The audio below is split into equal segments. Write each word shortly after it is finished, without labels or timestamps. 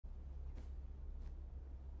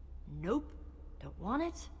Nope. Don't want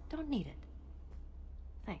it, don't need it.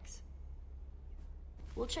 Thanks.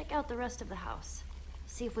 We'll check out the rest of the house.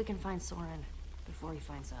 See if we can find Soren before he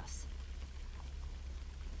finds us.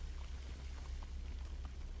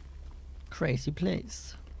 Crazy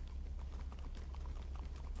place.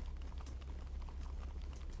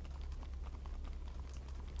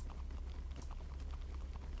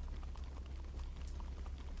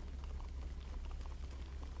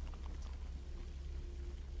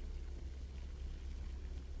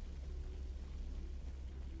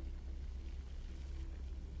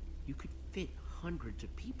 You could fit hundreds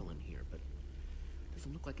of people in here, but it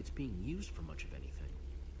doesn't look like it's being used for much of anything.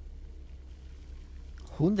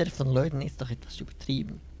 Hunderte von Leuten ist doch etwas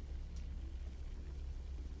übertrieben.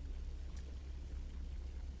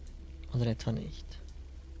 Oder etwa nicht.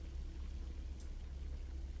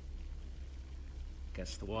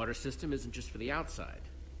 Guess the water system isn't just for the outside.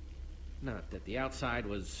 Not that the outside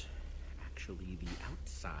was actually the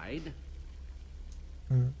outside.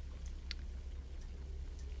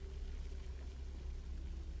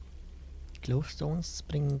 Glowstones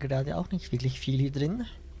bringen gerade auch nicht wirklich viel hier drin.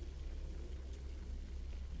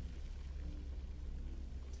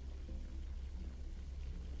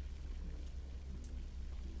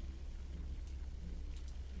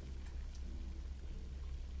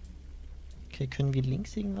 Okay, können wir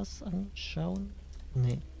links irgendwas anschauen?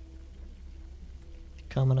 Nee. Die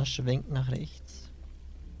Kamera schwenkt nach rechts.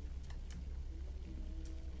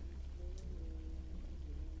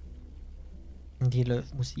 Und hier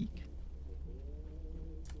läuft Musik.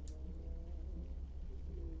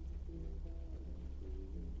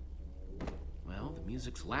 Well, the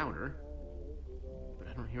music's louder, but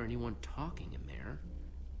I don't hear anyone talking in there.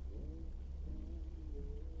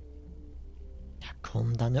 Ja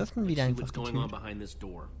komm, dann öffnen wir See einfach what's die going Tür. on behind this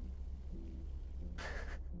door.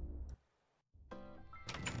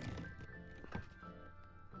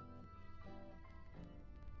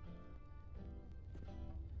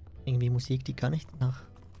 Irgendwie Musik, die gar nicht nach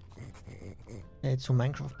zu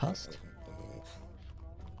Minecraft passt.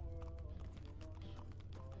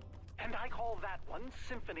 And I call that one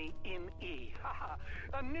Symphony in E.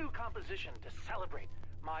 A new composition to celebrate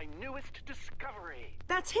my newest discovery.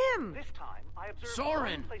 That's him! This time, I observed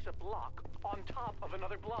Soren! one place a block on top of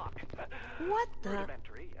another block. What the?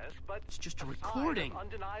 Rudimentary, yes, but It's just a sign of recording.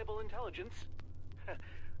 undeniable intelligence.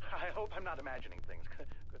 I hope I'm not imagining things.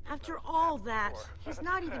 Goodness After knows all it's that, happened he's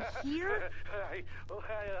before. not even here?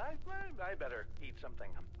 I better eat something.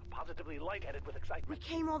 I'm positively lightheaded with We excitement.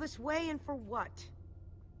 came all this way and for what?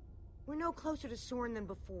 We're no closer to Soren than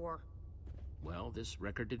before. Well, this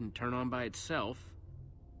record didn't turn on by itself.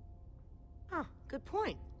 Huh, good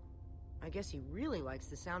point. I guess he really likes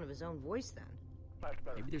the sound of his own voice then. Much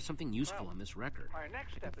better. Maybe there's something useful Well, on this record. My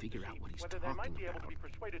next I step can is figure to out see what he's whether they might talking be able to about. be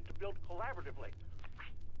persuaded to build collaboratively.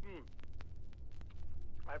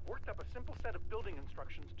 I've worked up a simple set of building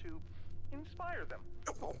instructions to inspire them.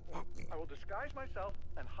 I will disguise myself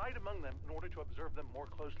and hide among them in order to observe them more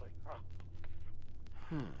closely.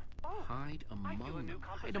 Oh, Hide I feel a among new them.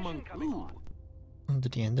 Hide composition among coming who? on. Unter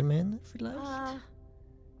die Endermen vielleicht?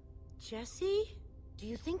 Jesse? Do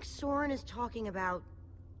you think Soren is talking about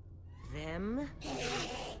them?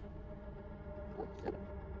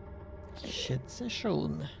 Ich schätze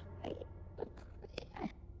schon.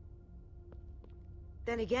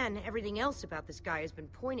 Then again, everything else about this guy has been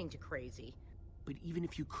pointing to crazy. But even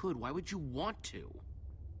if you could, why would you want to?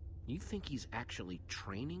 You think he's actually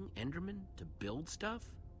training Endermen to build stuff?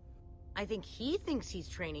 I think he thinks he's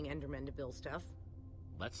training Endermen to build stuff.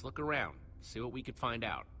 Let's look around, see what we could find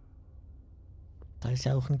out. Da ist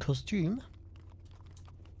ja auch ein Kostüm.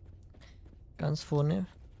 Ganz vorne.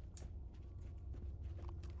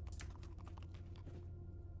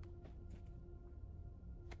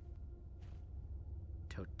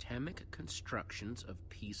 Totemic constructions of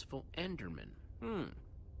peaceful Endermen.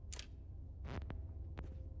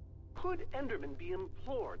 Could Endermen be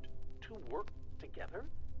implored to work together?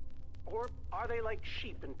 Or are they like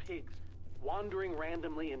sheep and pigs, wandering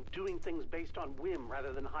randomly and doing things based on whim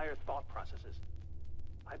rather than higher thought processes?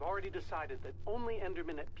 I've already decided that only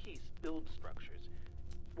Endermen at peace build structures.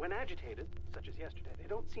 When agitated, such as yesterday, they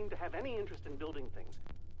don't seem to have any interest in building things,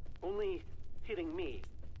 only hitting me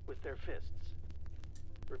with their fists.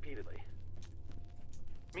 Repeatedly.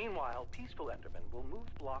 Meanwhile, peaceful Endermen will move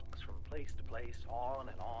blocks from place to place, on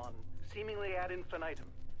and on, seemingly ad infinitum,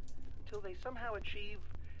 until they somehow achieve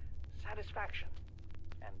satisfaction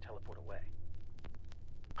and teleport away.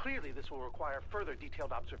 Clearly, this will require further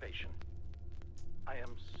detailed observation. I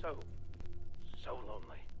am so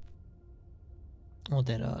lonely. Oh,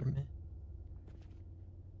 der Arme.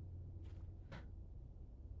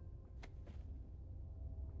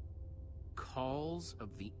 Calls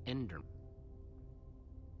of the Ender.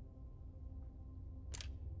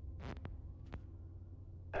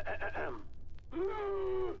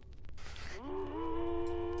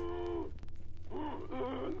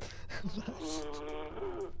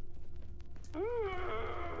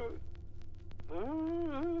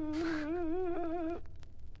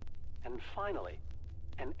 And finally,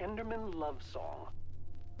 an Enderman love song.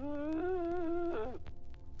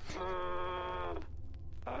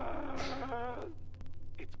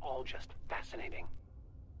 It's all just fascinating.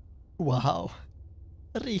 Wow.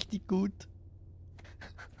 Richtig gut.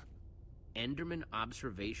 Enderman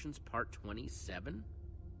Observations Part 27?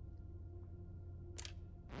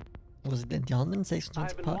 Wo sind denn die anderen I've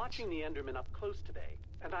 26 been Parts? watching the Endermen up close today,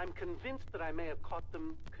 and I'm convinced that I may have caught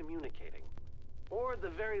them communicating. Or at the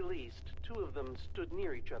very least, two of them stood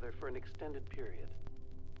near each other for an extended period.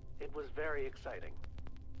 It was very exciting.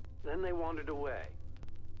 Then they wandered away.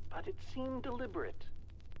 But it seemed deliberate.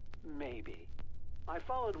 Maybe. I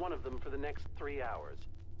followed one of them for the next 3 hours.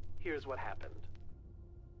 Here's what happened.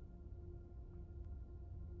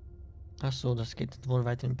 Ach so, das geht wohl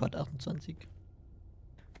weiter in Part 28.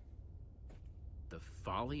 The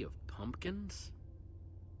Folly of Pumpkins?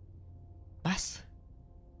 Was?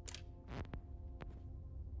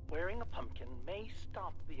 Wearing a pumpkin may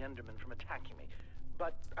stop the Endermen from attacking me,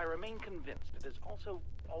 but I remain convinced it is also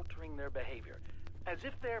altering their behavior, as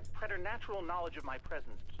if their preternatural knowledge of my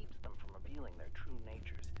presence keeps them from revealing their true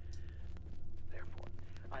natures. Therefore,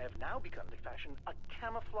 I have now begun to fashion a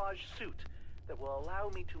camouflage suit that will allow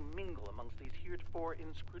me to mingle amongst these heretofore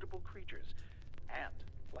inscrutable creatures, and,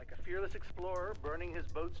 like a fearless explorer burning his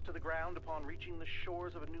boats to the ground upon reaching the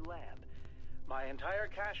shores of a new land, my entire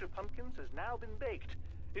cache of pumpkins has now been baked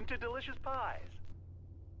into delicious pies.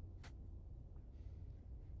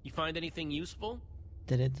 You find anything useful?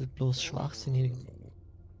 Der rettet bloß Schwachsinnige.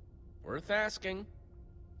 Worth asking.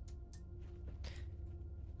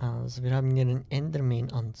 Also, wir haben hier einen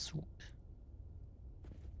Enderman-Anzug.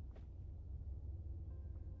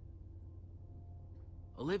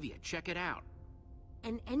 Olivia, check it out.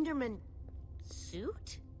 An Enderman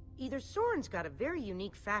suit? Either Soren's got a very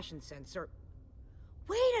unique fashion sense, or...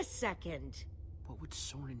 Wait a second! What would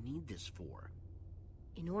Soren need this for?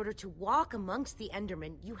 In order to walk amongst the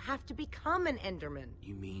Endermen, you have to become an Enderman.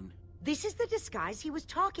 You mean... This is the disguise he was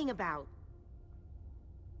talking about.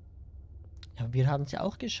 Ja, wir haben es ja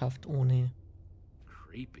auch geschafft ohne.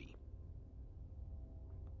 creepy.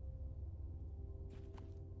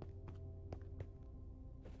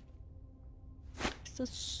 Ist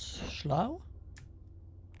das schlau?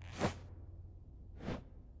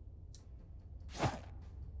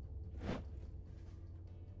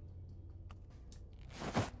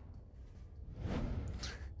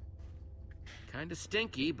 Kinda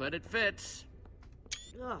stinky, but it fits.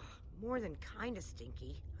 Ugh, more than kinda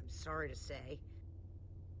stinky, I'm sorry to say.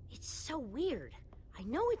 It's so weird. I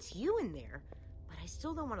know it's you in there, but I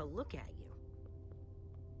still don't want to look at you.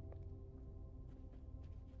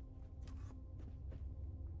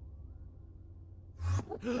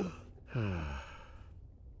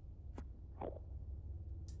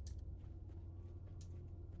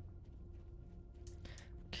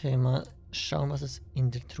 Okay, mal schauen, was es in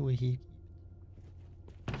der Truhe hier gibt.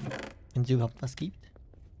 Wenn es überhaupt was gibt.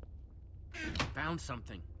 Found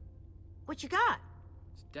something. What you got?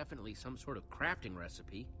 It's definitely some sort of crafting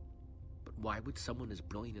recipe. But why would someone as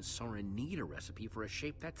brilliant as Soren need a recipe for a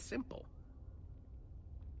shape that simple?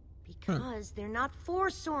 Because they're not for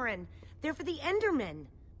Soren. They're for the Endermen.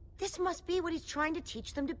 This must be what he's trying to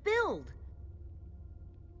teach them to build.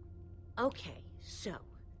 Okay, so...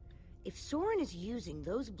 if Soren is using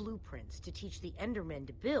those blueprints to teach the Endermen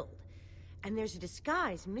to build, and there's a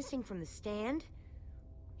disguise missing from the stand...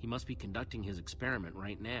 He must be conducting his experiment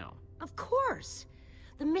right now. Of course!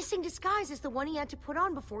 The missing disguise is the one he had to put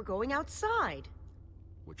on before going outside.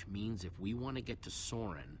 Which means if we want to get to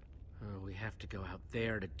Soren, we have to go out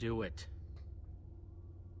there to do it.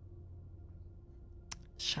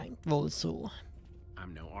 Scheint wohl so.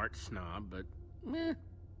 I'm no art snob, but meh.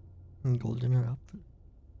 Ein goldener Apfel.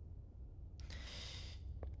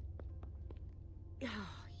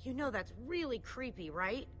 You know that's really creepy,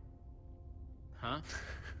 right? Huh?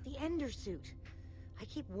 The Ender suit. I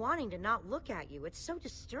keep wanting to not look at you. It's so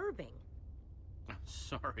disturbing. I'm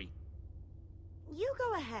sorry. You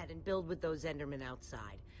go ahead and build with those Endermen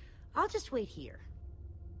outside. I'll just wait here.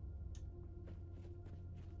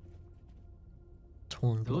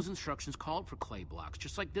 Those instructions called for clay blocks,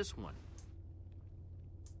 just like this one.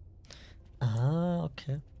 Ah,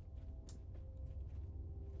 okay.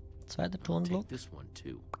 Zweiter I'll Tonblock. take this one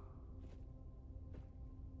too.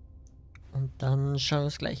 Und dann schauen wir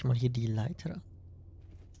uns gleich mal hier die Leiter an.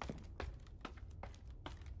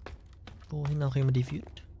 Wohin auch immer die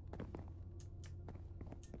führt.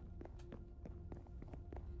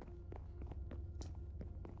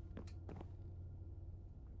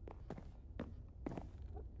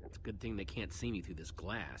 It's a good thing they can't see me through this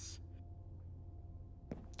glass.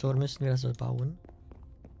 Tor müssen wir also bauen.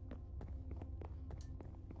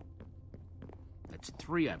 That's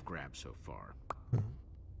 3 I've grabbed so far.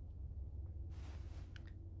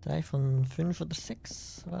 3 von 5 oder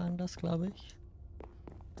 6 waren das, glaube ich.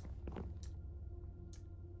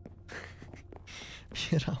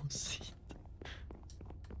 Wie er aussieht.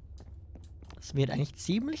 Das wäre eigentlich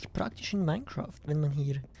ziemlich praktisch in Minecraft, wenn man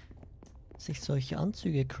hier sich solche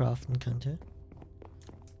Anzüge craften könnte.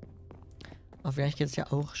 Aber vielleicht geht es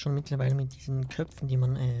ja auch schon mittlerweile mit diesen Köpfen, die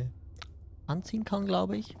man anziehen kann,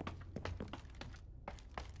 glaube ich.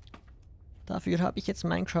 Dafür habe ich jetzt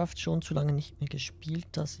Minecraft schon zu lange nicht mehr gespielt,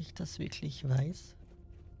 dass ich das wirklich weiß.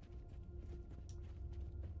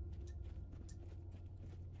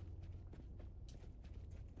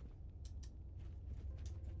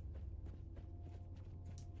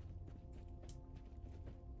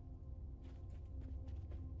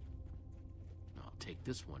 I'll take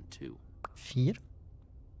this one too. 4.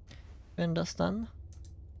 Wenn das dann.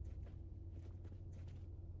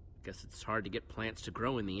 Guess it's hard to get plants to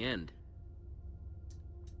grow in the end.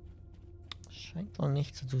 Scheint wohl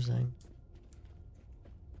nicht so zu sein.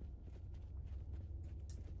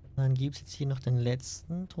 Dann gibt es jetzt hier noch den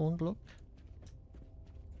letzten Tonblock.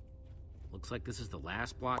 Looks like this is the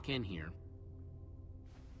last block in here.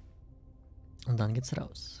 Und dann geht's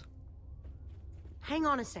raus. Hang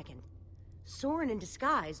on a second. Soren in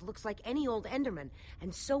disguise looks like any old Enderman,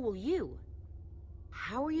 and so will you.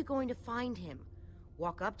 How are you going to find him?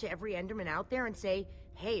 Walk up to every Enderman out there and say,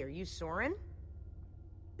 "Hey, are you Soren?"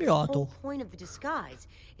 Ja, The whole doch. point of the disguise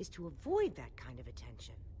is to avoid that kind of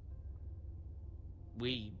attention.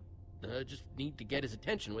 We just need to get his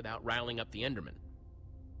attention without riling up the Enderman.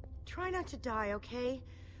 Try not to die, okay?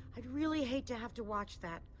 I'd really hate to have to watch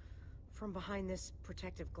that from behind this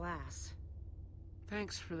protective glass.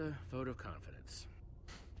 Thanks for the vote of confidence.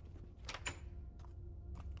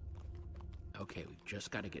 Okay, we've just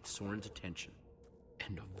got to get Soren's attention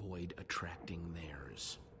and avoid attracting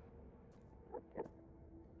theirs.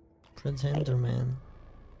 Pretender Man.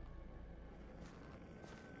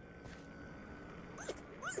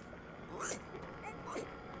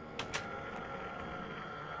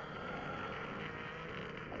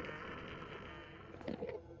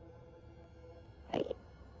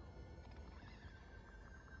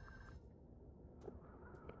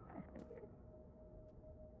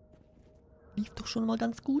 Lief doch schon mal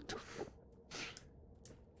ganz gut.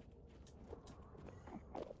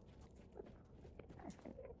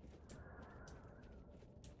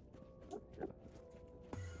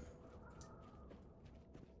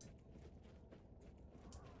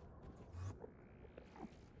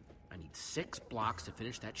 I need 6 blocks to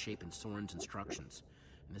finish that shape in Soren's instructions.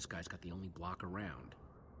 And this guy's got the only block around.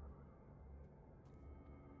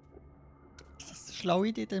 Ist das eine schlaue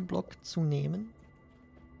Idee, den Block zu nehmen?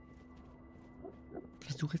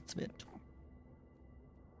 Versuch es wert.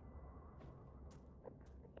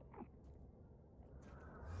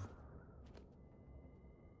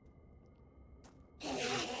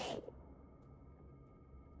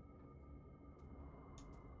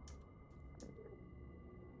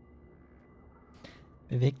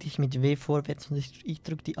 Beweg dich mit W vorwärts und ich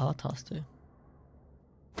drücke die A-Taste.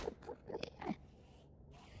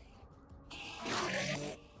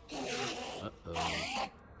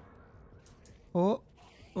 Oh,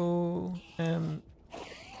 oh,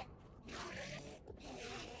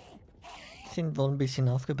 sind wohl ein bisschen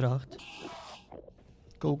aufgebracht.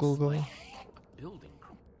 Go, go, go. Building.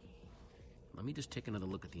 Let me just take another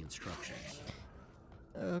look at the instructions.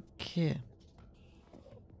 Okay.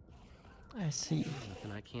 I see.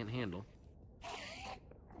 Nothing I can't handle.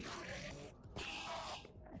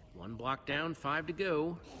 1 block down, 5 to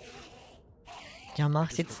go. Ja,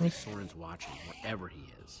 mach's Just jetzt hope nicht. Soren's watching, wherever he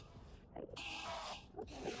is.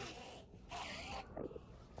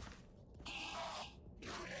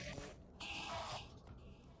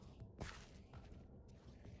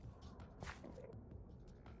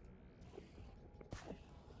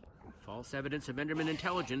 False evidence of Enderman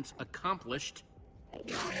intelligence accomplished.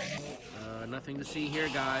 Nothing to see here,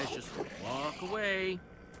 guys. Just walk away.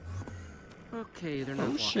 Okay, they're not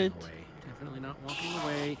Oh, walking shit. away. Definitely not walking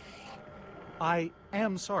away. I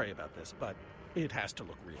am sorry about this, but it has to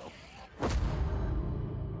look real.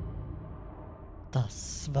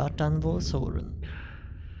 Das war dann wohl Soren.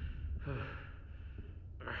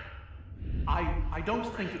 I don't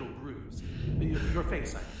think it'll bruise. Your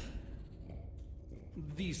face, I mean.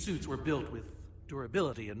 These suits were built with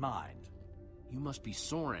durability in mind. You must be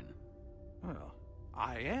Soren. Well,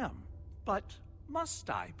 I am. But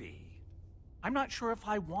must I be? I'm not sure if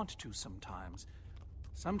I want to sometimes.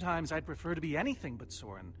 Sometimes I'd prefer to be anything but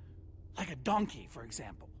Soren. Like a donkey, for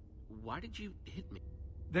example. Why did you hit me?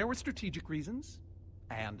 There were strategic reasons,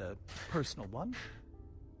 and a personal one.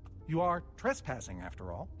 You are trespassing,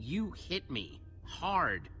 after all. You hit me.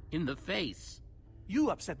 Hard. In the face. You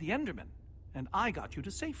upset the Enderman, and I got you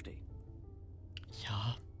to safety.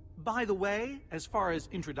 Ja. By the way, as far as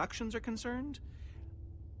introductions are concerned,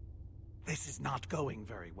 this is not going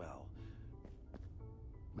very well.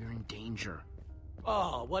 We're in danger.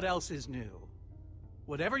 Oh, what else is new?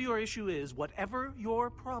 Whatever your issue is, whatever your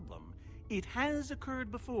problem, it has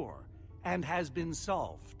occurred before, and has been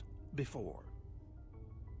solved before.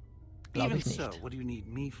 Glaub Even ich nicht. so, what do you need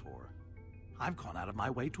me for? I've gone out of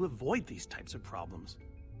my way to avoid these types of problems.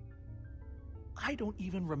 I don't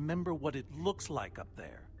even remember what it looks like up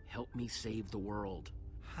there. Help me save the world.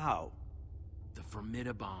 How? The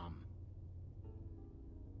Formidabomb.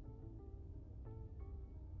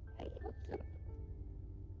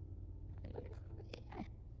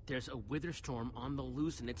 There's a wither storm on the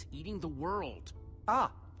loose and it's eating the world.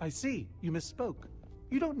 Ah, I see. You misspoke.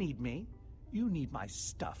 You don't need me. You need my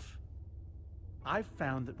stuff. I've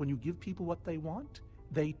found that when you give people what they want,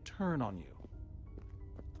 they turn on you.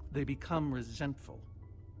 They become resentful.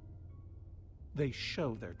 They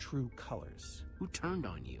show their true colors. Who turned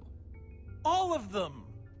on you? All of them!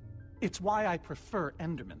 It's why I prefer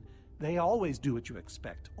Endermen. They always do what you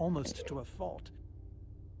expect, almost to a fault.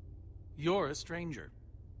 You're a stranger.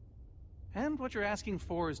 And what you're asking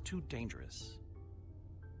for is too dangerous.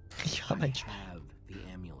 Ja, I mein Sch have the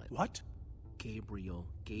amulet. What? Gabriel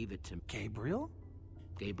gave it to me. Gabriel?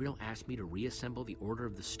 Gabriel asked me to reassemble the Order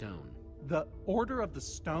of the Stone. The Order of the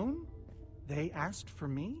Stone? They asked for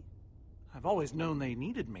me? I've always known they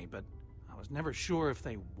needed me, but I was never sure if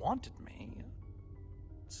they wanted me.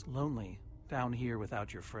 It's lonely down here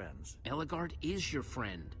without your friends. Eligard is your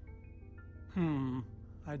friend.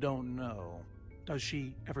 I don't know. Does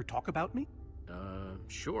she ever talk about me?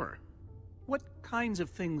 Sure. What kinds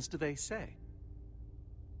of things do they say?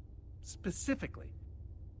 Specifically.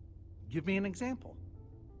 Give me an example.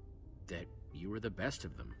 That you were the best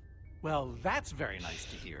of them. Well, that's very nice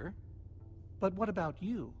to hear. But what about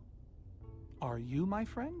you? Are you my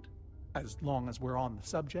friend? As long as we're on the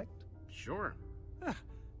subject? Sure.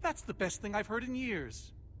 That's the best thing I've heard in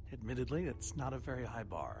years. Admittedly, it's not a very high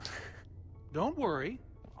bar. Don't worry.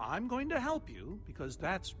 I'm going to help you, because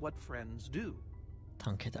that's what friends do.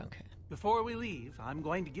 Danke, danke. Before we leave, I'm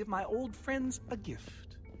going to give my old friends a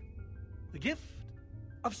gift. The gift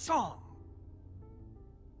of song.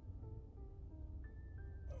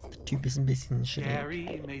 Der Typ ist ein bisschen schräg.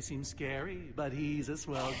 Gary may seem scary, but he's a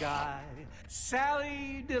swell guy.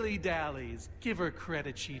 Sally dilly-dallies, give her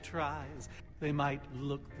credit, she tries. They might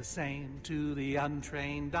look the same to the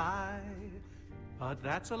untrained eye, but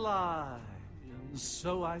that's a lie, and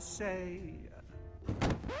so I say...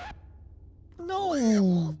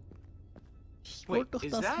 No! Ich Wait, wollte doch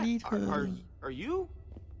is das that... Lied hören. Are you?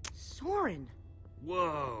 Soren!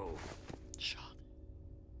 Whoa. Schade.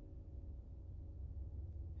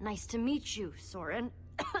 Nice to meet you, Soren.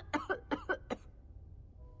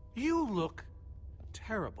 You look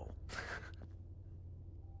terrible.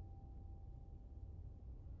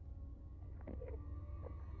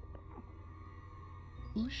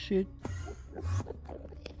 Oh shit.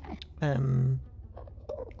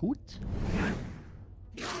 Gut.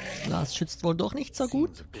 Glas schützt wohl doch nicht so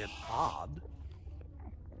gut. Seems a bit odd.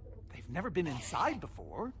 They've never been inside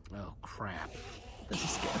before. Oh, crap. Das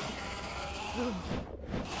ist geil.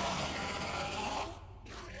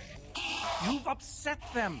 You've upset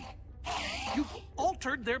them. You've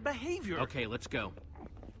altered their behavior. Okay, let's go.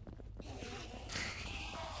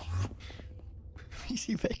 Wie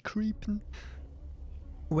sie wegcreepen.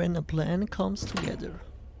 When a plan comes together.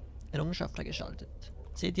 Errungenschaft freigeschaltet.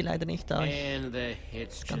 Seht ihr leider nicht da. And the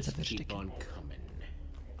hits Ganze just keep verstecken. on coming.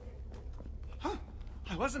 Huh.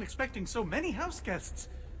 I wasn't expecting so many house guests.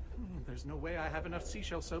 There's no way I have enough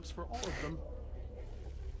seashell soaps for all of them.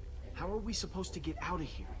 How are we supposed to get out of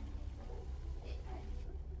here?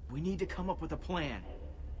 We need to come up with a plan.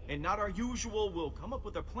 And not our usual, we'll come up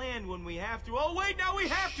with a plan when we have to. Oh wait, now we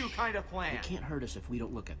have to kind of plan. They can't hurt us if we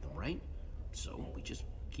don't look at them, right? So we just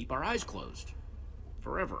keep our eyes closed.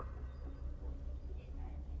 Forever.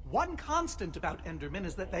 One constant about Endermen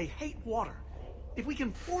is that they hate water. If we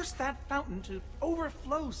can force that fountain to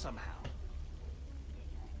overflow somehow.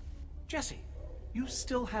 Jesse, you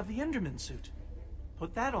still have the Enderman suit.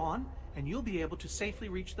 Put that on, and you'll be able to safely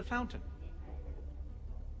reach the fountain.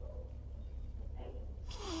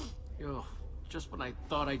 Ugh, just when I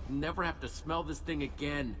thought I'd never have to smell this thing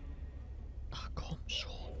again. Ach komm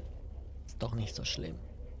schon. Ist doch nicht so schlimm.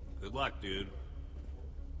 Good luck, dude.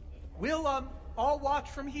 We'll, all watch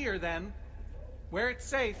from here, then. Where it's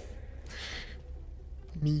safe.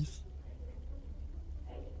 Mies.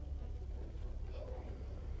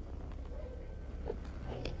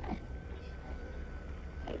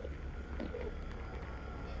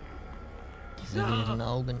 Diese leeren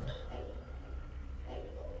Augen.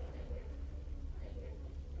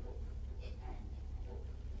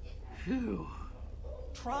 Phew.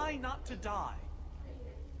 Try not to die.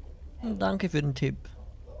 Danke für den Tipp.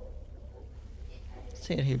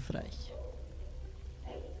 Sehr hilfreich.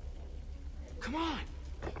 Come on!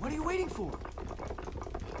 What are you waiting for?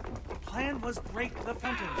 The plan was break the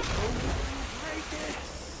fountain. Break it!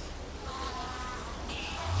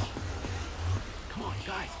 Come on,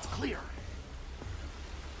 guys, it's clear.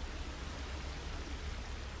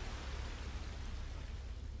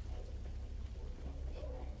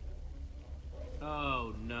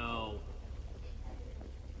 Oh, no.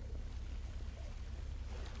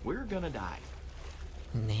 We're gonna die.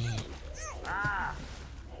 Nee.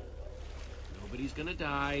 Nobody's gonna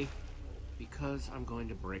die because I'm going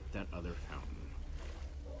to break that other fountain.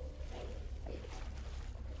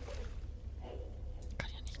 Kann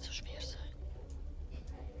ja nicht so schwer sein.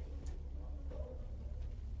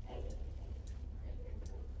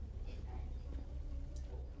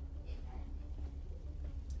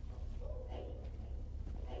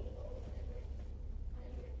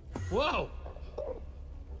 Whoa!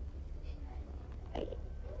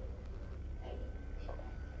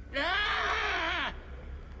 Ah!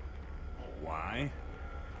 Why?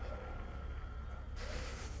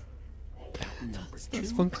 Number Das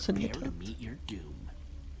 2, funktioniert prepare to hat. meet your doom.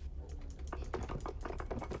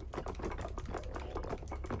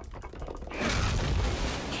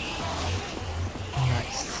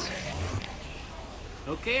 Nice.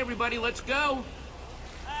 Okay, everybody, let's go.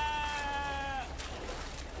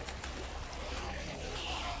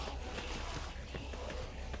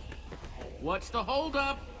 What's the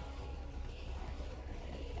holdup?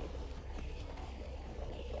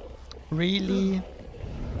 Really?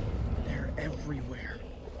 They're everywhere.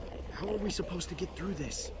 How are we supposed to get through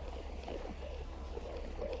this?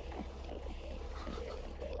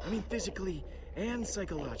 I mean, physically and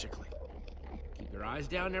psychologically. Keep your eyes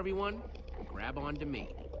down, everyone. Grab onto me.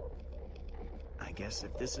 I guess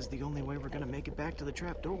if this is the only way we're gonna make it back to the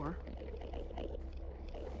trapdoor.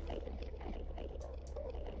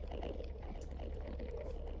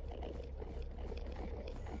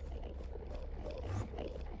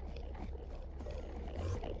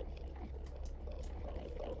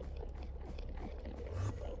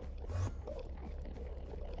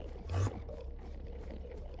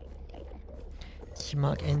 Ich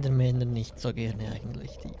mag Endermänner nicht so gerne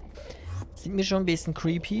eigentlich. Die sind mir schon ein bisschen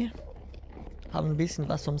creepy. Haben ein bisschen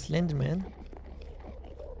was vom Slenderman.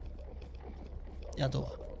 Ja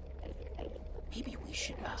doch. Maybe we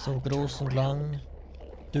should, So groß und lang,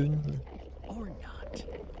 dünn. or not.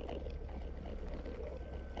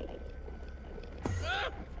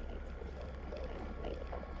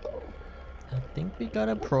 I think we got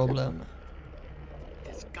a problem.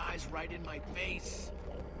 This guy's right in my face.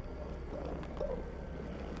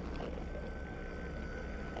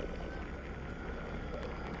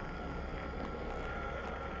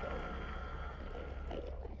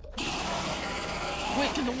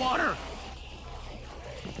 Quick, in the water!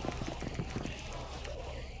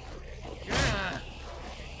 Yeah.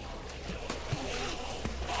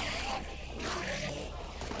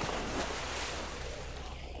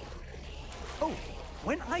 Oh,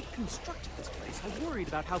 when I constructed this place, I worried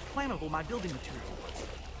about how flammable my building material was.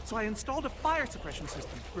 So I installed a fire suppression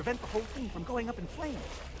system to prevent the whole thing from going up in flames.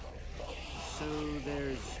 So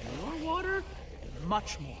there's more water?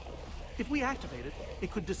 Much more. If we activate it,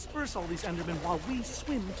 it could disperse all these Endermen while we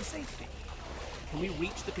swim to safety. Can we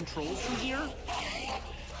reach the controls from here?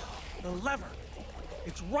 The lever.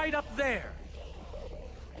 It's right up there.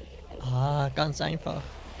 Ah, ganz einfach.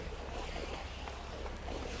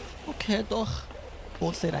 Okay, doch.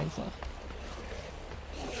 Oh, sehr einfach.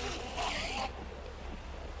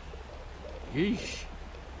 Yeesh.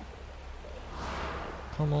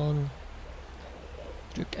 Come on.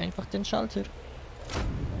 Drück einfach den Schalter.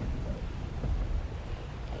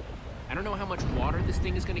 I don't know how much water this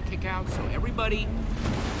thing is gonna kick out, so everybody...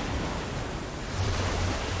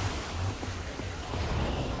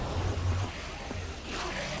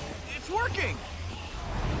 It's working!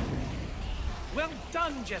 Well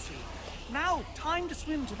done, Jesse. Now, time to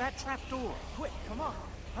swim to that trap door. Quick, come on.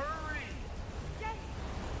 Hurry!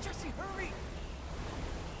 Jesse, hurry!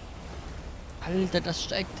 Alter, das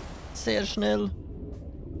steigt sehr schnell.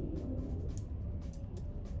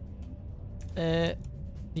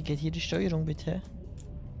 Wie geht hier die Steuerung bitte?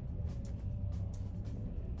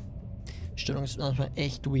 Die Steuerung ist manchmal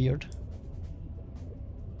echt weird.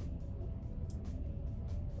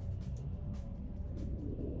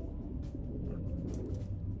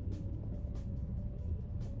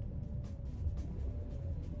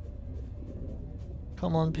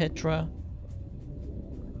 Come on, Petra.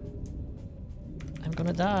 I'm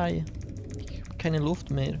gonna die. Ich habe keine Luft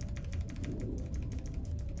mehr.